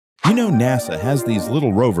You know NASA has these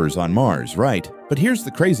little rovers on Mars, right? But here's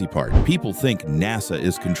the crazy part. People think NASA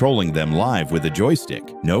is controlling them live with a joystick.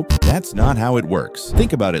 Nope, that's not how it works.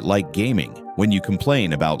 Think about it like gaming. When you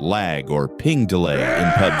complain about lag or ping delay in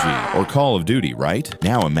PUBG or Call of Duty, right?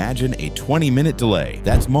 Now imagine a 20-minute delay.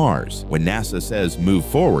 That's Mars. When NASA says move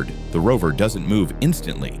forward, the rover doesn't move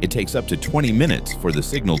instantly. It takes up to 20 minutes for the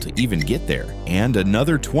signal to even get there, and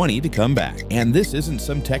another 20 to come back. And this isn't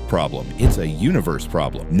some tech problem, it's a universe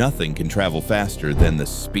problem. Nothing can travel faster than the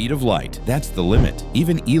speed of light. That's the limit.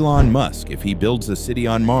 Even Elon Musk, if he builds a city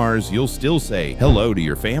on Mars, you'll still say hello to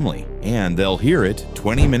your family, and they'll hear it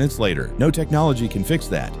 20 minutes later. No technology can fix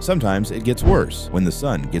that. Sometimes it gets worse. When the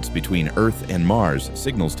sun gets between Earth and Mars,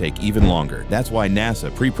 signals take even longer. That's why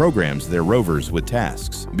NASA pre-programs their rovers with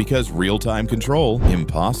tasks, because real-time control,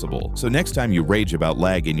 impossible. So next time you rage about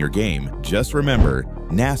lag in your game, just remember,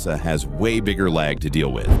 NASA has way bigger lag to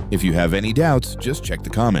deal with. If you have any doubts, just check the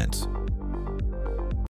comments.